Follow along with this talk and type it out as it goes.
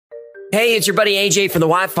Hey, it's your buddy AJ from the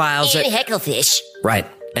Y-Files. And Hecklefish. Right,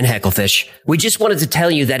 and Hecklefish. We just wanted to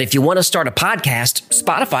tell you that if you want to start a podcast,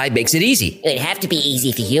 Spotify makes it easy. It'd have to be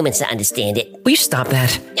easy for humans to understand it. Will you stop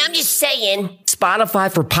that? I'm just saying.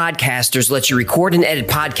 Spotify for podcasters lets you record and edit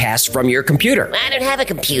podcasts from your computer. I don't have a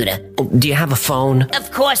computer. Do you have a phone?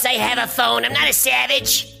 Of course I have a phone. I'm not a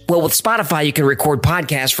savage. Well, with Spotify, you can record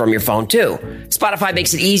podcasts from your phone, too. Spotify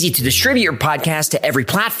makes it easy to distribute your podcast to every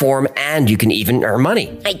platform, and you can even earn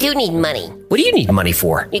money. I do need money. What do you need money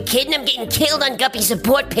for? You kidding? I'm getting killed on Guppy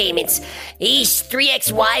support payments. These 3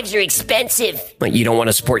 ex-wives are expensive. What, you don't want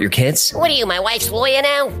to support your kids? What are you, my wife's lawyer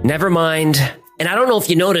now? Never mind. And I don't know if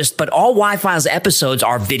you noticed, but all Y-Files episodes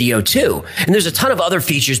are video, too. And there's a ton of other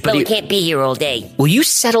features, but... we can't be here all day. Will you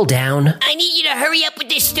settle down? I need you to hurry up with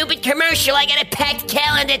this stupid commercial. I got a packed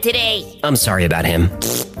calendar today. I'm sorry about him.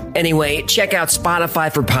 Anyway, check out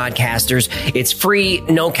Spotify for podcasters. It's free,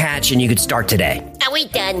 no catch, and you could start today. Are we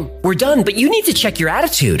done? We're done, but you need to check your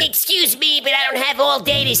attitude. Excuse me, but I don't have all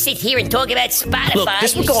day to sit here and talk about Spotify. Look,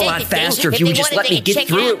 this would go a lot faster if you would just let me get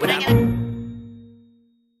through it without...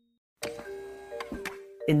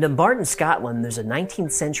 In Dumbarton, Scotland, there's a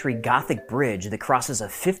 19th century Gothic bridge that crosses a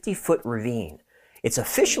 50-foot ravine. It's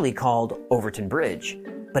officially called Overton Bridge,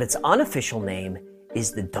 but its unofficial name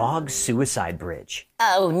is the Dog Suicide Bridge.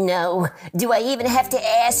 Oh no, do I even have to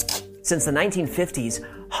ask? Since the 1950s,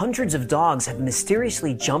 hundreds of dogs have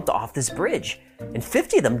mysteriously jumped off this bridge, and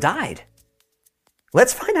 50 of them died.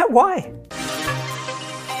 Let's find out why.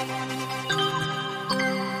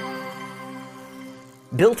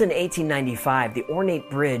 Built in 1895, the ornate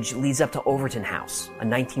bridge leads up to Overton House, a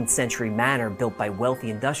 19th century manor built by wealthy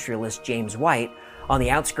industrialist James White on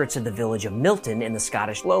the outskirts of the village of Milton in the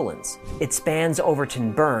Scottish lowlands. It spans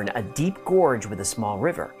Overton Burn, a deep gorge with a small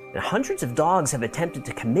river, and hundreds of dogs have attempted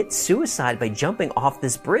to commit suicide by jumping off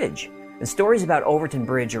this bridge. And stories about Overton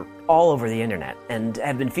Bridge are all over the internet and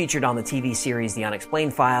have been featured on the TV series The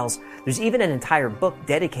Unexplained Files. There's even an entire book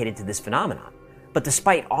dedicated to this phenomenon. But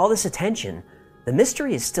despite all this attention, the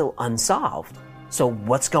mystery is still unsolved. So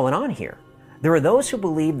what's going on here? There are those who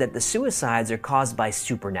believe that the suicides are caused by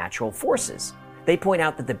supernatural forces. They point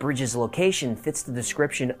out that the bridge's location fits the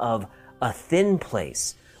description of a thin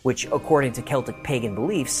place, which, according to Celtic pagan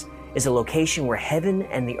beliefs, is a location where heaven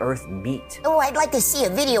and the earth meet. Oh, I'd like to see a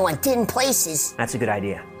video on thin places. That's a good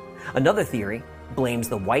idea. Another theory blames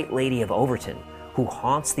the White Lady of Overton, who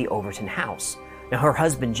haunts the Overton house. Now, her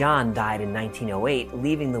husband John died in 1908,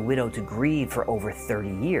 leaving the widow to grieve for over 30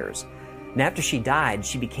 years. And after she died,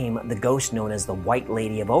 she became the ghost known as the White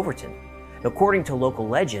Lady of Overton. According to local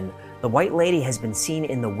legend, the White Lady has been seen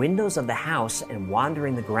in the windows of the house and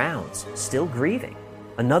wandering the grounds, still grieving.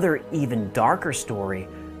 Another, even darker story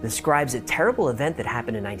describes a terrible event that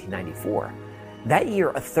happened in 1994. That year,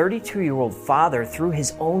 a 32-year-old father threw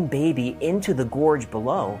his own baby into the gorge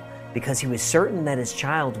below because he was certain that his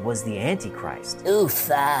child was the Antichrist. Oof.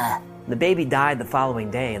 The baby died the following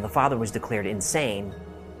day, and the father was declared insane,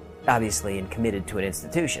 obviously, and committed to an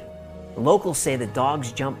institution. Locals say that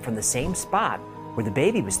dogs jump from the same spot where the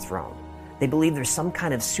baby was thrown. They believe there's some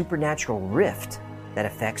kind of supernatural rift that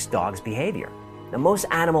affects dogs' behavior. Now, most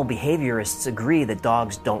animal behaviorists agree that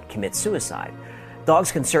dogs don't commit suicide.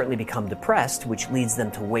 Dogs can certainly become depressed, which leads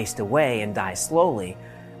them to waste away and die slowly,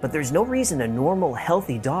 but there's no reason a normal,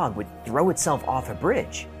 healthy dog would throw itself off a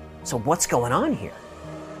bridge. So what's going on here?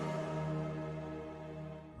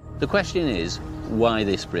 The question is, why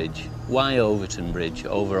this bridge? Why Overton Bridge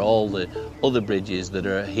over all the other bridges that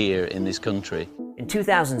are here in this country? In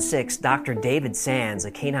 2006, Dr. David Sands,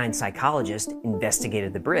 a canine psychologist,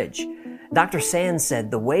 investigated the bridge. Dr. Sands said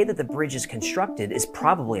the way that the bridge is constructed is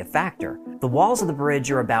probably a factor. The walls of the bridge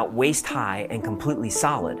are about waist high and completely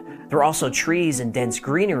solid. There are also trees and dense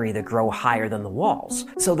greenery that grow higher than the walls.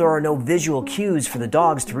 So there are no visual cues for the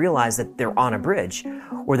dogs to realize that they're on a bridge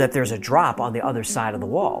or that there's a drop on the other side of the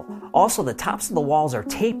wall. Also, the tops of the walls are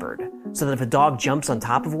tapered, so that if a dog jumps on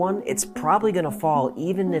top of one, it's probably going to fall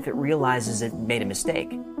even if it realizes it made a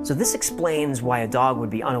mistake. So this explains why a dog would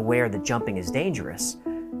be unaware that jumping is dangerous.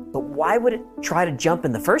 But why would it try to jump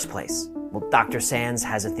in the first place? Well, Dr. Sands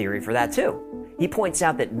has a theory for that too. He points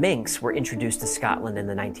out that minks were introduced to Scotland in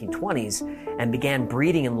the 1920s and began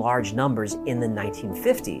breeding in large numbers in the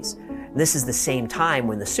 1950s. This is the same time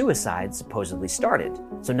when the suicides supposedly started.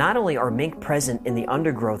 So not only are mink present in the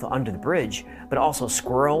undergrowth under the bridge, but also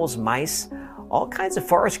squirrels, mice, all kinds of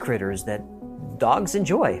forest critters that dogs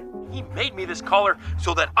enjoy. He made me this collar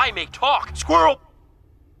so that I may talk. Squirrel!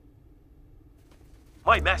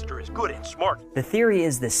 My master is good and smart. The theory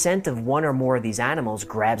is the scent of one or more of these animals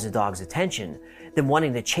grabs a dog's attention. Then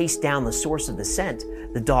wanting to chase down the source of the scent,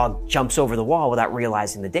 the dog jumps over the wall without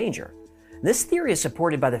realizing the danger. This theory is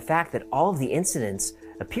supported by the fact that all of the incidents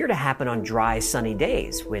appear to happen on dry, sunny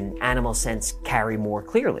days when animal scents carry more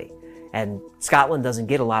clearly. And Scotland doesn't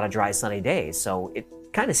get a lot of dry, sunny days, so it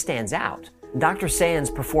kind of stands out. Dr. Sands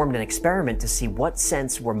performed an experiment to see what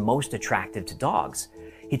scents were most attractive to dogs.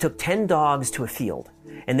 He took 10 dogs to a field,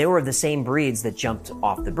 and they were of the same breeds that jumped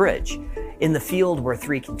off the bridge. In the field were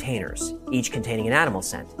 3 containers, each containing an animal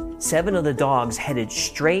scent. 7 of the dogs headed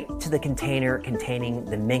straight to the container containing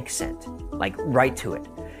the mink scent, like right to it.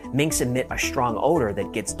 Minks emit a strong odor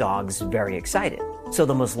that gets dogs very excited. So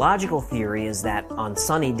the most logical theory is that on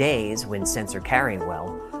sunny days when scents are carrying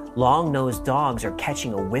well, long-nosed dogs are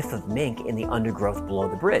catching a whiff of mink in the undergrowth below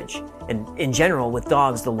the bridge. And in general, with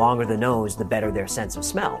dogs, the longer the nose, the better their sense of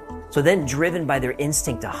smell. So then, driven by their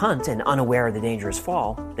instinct to hunt and unaware of the dangerous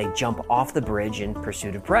fall, they jump off the bridge in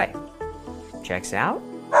pursuit of prey. Checks out?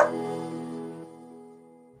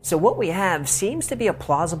 So what we have seems to be a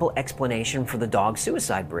plausible explanation for the dog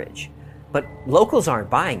suicide bridge. But locals aren't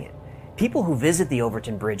buying it. People who visit the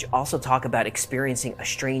Overton Bridge also talk about experiencing a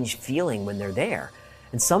strange feeling when they're there.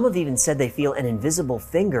 And some have even said they feel an invisible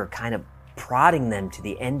finger kind of prodding them to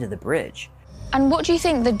the end of the bridge. And what do you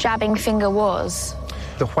think the jabbing finger was?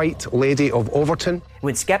 The White Lady of Overton.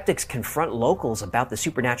 When skeptics confront locals about the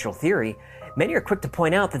supernatural theory, many are quick to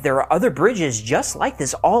point out that there are other bridges just like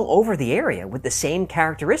this all over the area with the same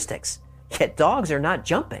characteristics. Yet dogs are not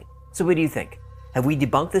jumping. So what do you think? Have we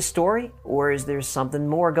debunked this story, or is there something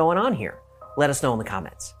more going on here? Let us know in the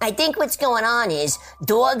comments. I think what's going on is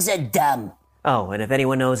dogs are dumb. Oh, and if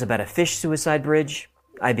anyone knows about a fish suicide bridge,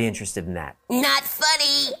 I'd be interested in that. Not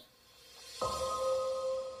funny.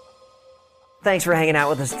 Thanks for hanging out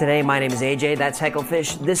with us today. My name is AJ, that's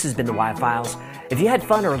Hecklefish. This has been the Y-Files. If you had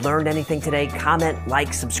fun or learned anything today, comment,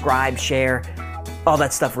 like, subscribe, share. All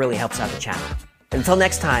that stuff really helps out the channel. Until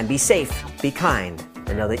next time, be safe, be kind,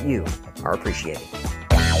 and know that you are appreciated.